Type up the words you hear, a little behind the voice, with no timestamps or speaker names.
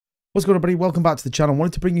What's going on, everybody? Welcome back to the channel. I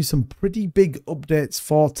wanted to bring you some pretty big updates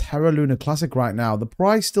for Terra Luna Classic right now. The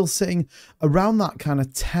price still sitting around that kind of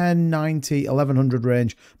 1090, 1100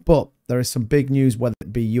 range, but there is some big news, whether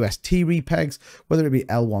it be UST repegs, whether it be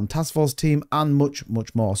L1 Task Force team, and much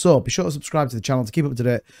more. So be sure to subscribe to the channel to keep up to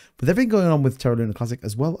date with everything going on with Terra Luna Classic,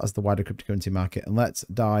 as well as the wider cryptocurrency market. And let's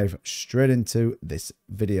dive straight into this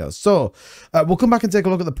video. So we'll come back and take a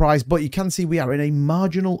look at the price, but you can see we are in a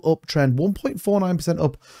marginal uptrend, 1.49%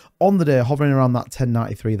 up on the day, hovering around that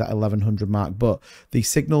 1093, that 1100 mark. But the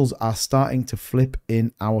signals are starting to flip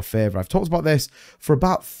in our favor. I've talked about this for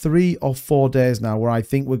about 3 or 4 days now, where I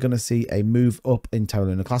think we're going to see a move up in Terra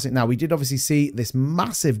Luna Classic. Now, we did obviously see this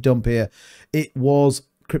massive dump here. It was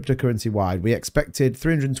cryptocurrency wide. We expected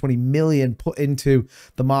 320 million put into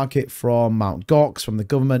the market from Mt. Gox, from the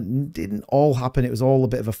government. It didn't all happen. It was all a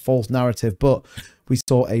bit of a false narrative, but we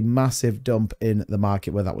saw a massive dump in the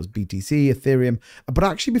market, where that was BTC, Ethereum. But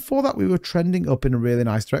actually, before that, we were trending up in a really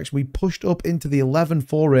nice direction. We pushed up into the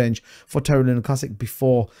 11.4 range for Terra Luna Classic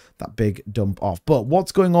before that big dump off. But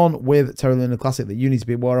what's going on with Terra Luna Classic that you need to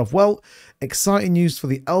be aware of? Well, exciting news for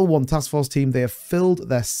the L1 Task Force team. They have filled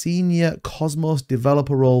their senior Cosmos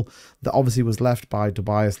developer role that obviously was left by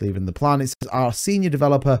Tobias leaving the plan. It says our senior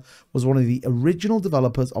developer was one of the original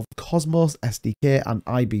developers of Cosmos SDK and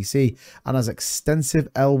IBC, and has extensive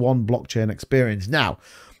L1 blockchain experience. Now,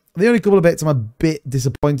 the only couple of bits I'm a bit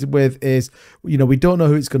disappointed with is, we don't know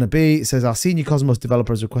who it's going to be. It says our senior Cosmos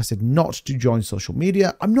developer has requested not to join social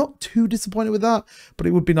media. I'm not too disappointed with that, but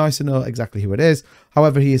it would be nice to know exactly who it is.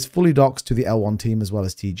 However, he is fully doxed to the L1 team as well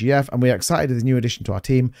as TGF, and we are excited as a new addition to our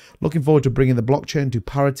team. Looking forward to bringing the blockchain to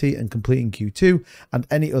parity and completing Q2, and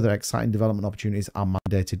any other exciting development opportunities are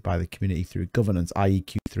mandated by the community through governance, i.e.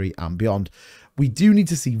 Q3 and beyond. We do need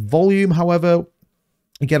to see volume, however.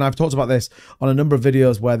 Again, I've talked about this on a number of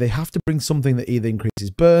videos where they have to bring something that either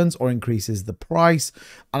increases burns or increases the price.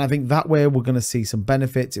 And I think that way we're going to see some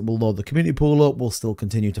benefits. It will load the community pool up. We'll still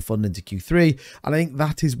continue to fund into Q3. And I think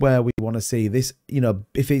that is where we want to see this,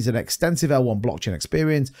 if it's an extensive L1 blockchain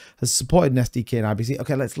experience, has supported an SDK and IBC.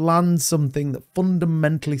 Okay, let's land something that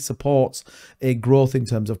fundamentally supports a growth in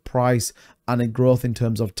terms of price and a growth in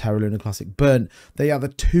terms of Terra Luna Classic burn. They are the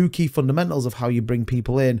two key fundamentals of how you bring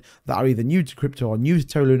people in that are either new to crypto or new to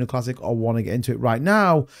Terra Luna Classic or want to get into it. Right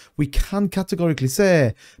now, we can categorically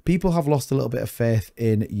say people have lost a little bit of faith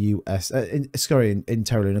in in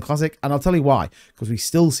Terra Luna Classic, and I'll tell you why. Because we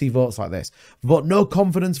still see votes like this. Vote no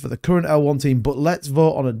confidence for the current L1 team, but let's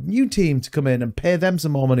vote on a new team to come in and pay them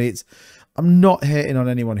some more money. I'm not hating on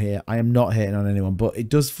anyone here. I am not hating on anyone, but it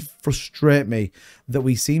does frustrate me that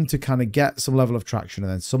we seem to kind of get some level of traction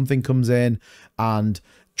and then something comes in and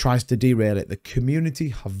tries to derail it. The community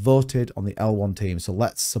have voted on the L1 team, so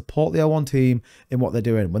let's support the L1 team in what they're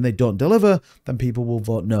doing. When they don't deliver, then people will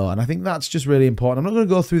vote no, and I think that's just really important. I'm not going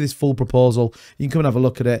to go through this full proposal. You can come and have a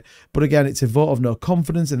look at it, but again, it's a vote of no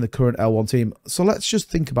confidence in the current L1 team. So let's just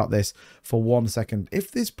think about this for 1 second.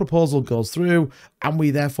 If this proposal goes through and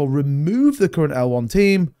we therefore remove the current L1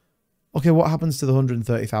 team, okay, what happens to the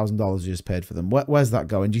 $130,000 you just paid for them? Where's that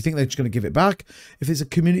going? Do you think they're just going to give it back? If it's a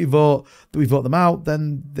community vote that we vote them out,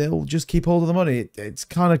 then they'll just keep hold of the money. It's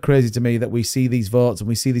kind of crazy to me that we see these votes and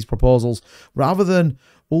we see these proposals rather than,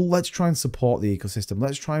 well, let's try and support the ecosystem.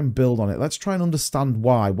 Let's try and build on it. Let's try and understand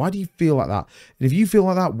why. Why do you feel like that? And if you feel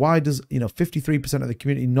like that, why does 53% of the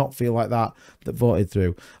community not feel like that voted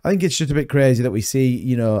through? I think it's just a bit crazy that we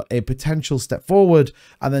see a potential step forward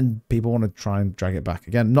and then people want to try and drag it back.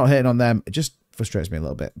 Again, not hating on them. It just frustrates me a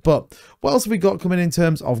little bit. But what else have we got coming in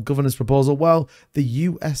terms of governor's proposal? Well, the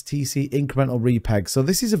USTC incremental repeg. So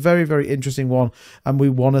this is a very interesting one, and we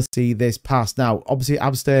want to see this passed. Now, obviously,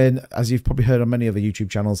 abstain, as you've probably heard on many other YouTube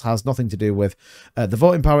channels, has nothing to do with the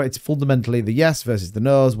voting power. It's fundamentally the yes versus the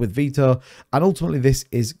no's with veto, and ultimately this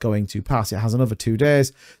is going to pass. It has another 2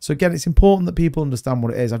 days. So again, it's important that people understand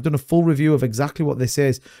what it is. I've done a full review of exactly what this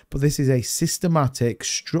is, but this is a systematic,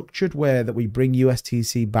 structured way that we bring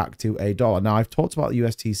USTC back to $1. Now, I've talked about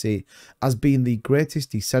USTC as being the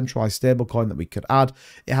greatest decentralized stablecoin that we could add.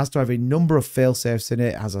 It has to have a number of fail-safes in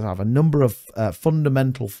it. It has to have a number of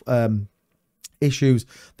fundamental issues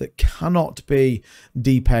that cannot be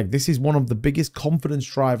depegged. This is one of the biggest confidence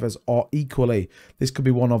drivers, or equally, this could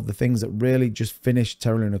be one of the things that really just finish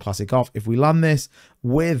Terra Luna Classic off. If we land this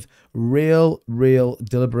with real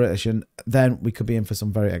deliberation, then we could be in for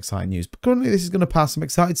some very exciting news. But currently this is going to pass. I'm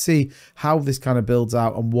excited to see how this kind of builds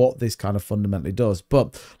out and what this kind of fundamentally does.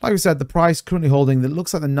 But like I said, the price currently holding, that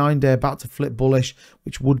looks like the 9-day about to flip bullish,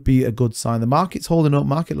 which would be a good sign. The market's holding up.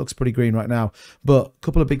 Market looks pretty green right now, but a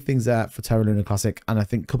couple of big things there for Terra Luna Classic, and I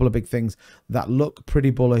think a couple of big things that look pretty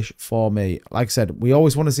bullish for me. Like I said, we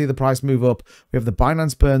always want to see the price move up. We have the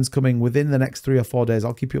Binance burns coming within the next 3 or 4 days.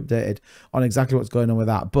 I'll keep you updated on exactly what's going on with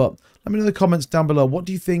that. But let me know in the comments down below. What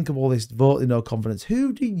do you think of all this vote in no confidence?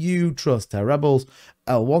 Who do you trust? Terra Rebels,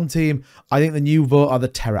 L1 team? I think the new vote are the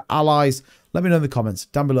Terra allies. Let me know in the comments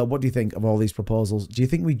down below. What do you think of all these proposals? Do you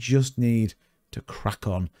think we just need to crack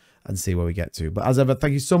on and see where we get to? But as ever,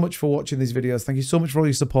 thank you so much for watching these videos. Thank you so much for all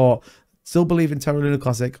your support. Still believe in Terra Luna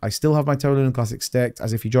Classic. I still have my Terra Luna Classic staked,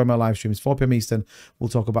 as if you join my live streams 4 PM Eastern, we'll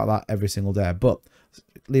talk about that every single day. But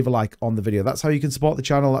leave a like on the video. That's how you can support the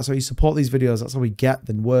channel. That's how you support these videos. That's how we get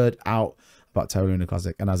the word out about Terra Luna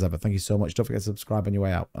Classic. And as ever, thank you so much. Don't forget to subscribe on your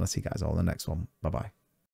way out, and I'll see you guys all in the next one. Bye bye.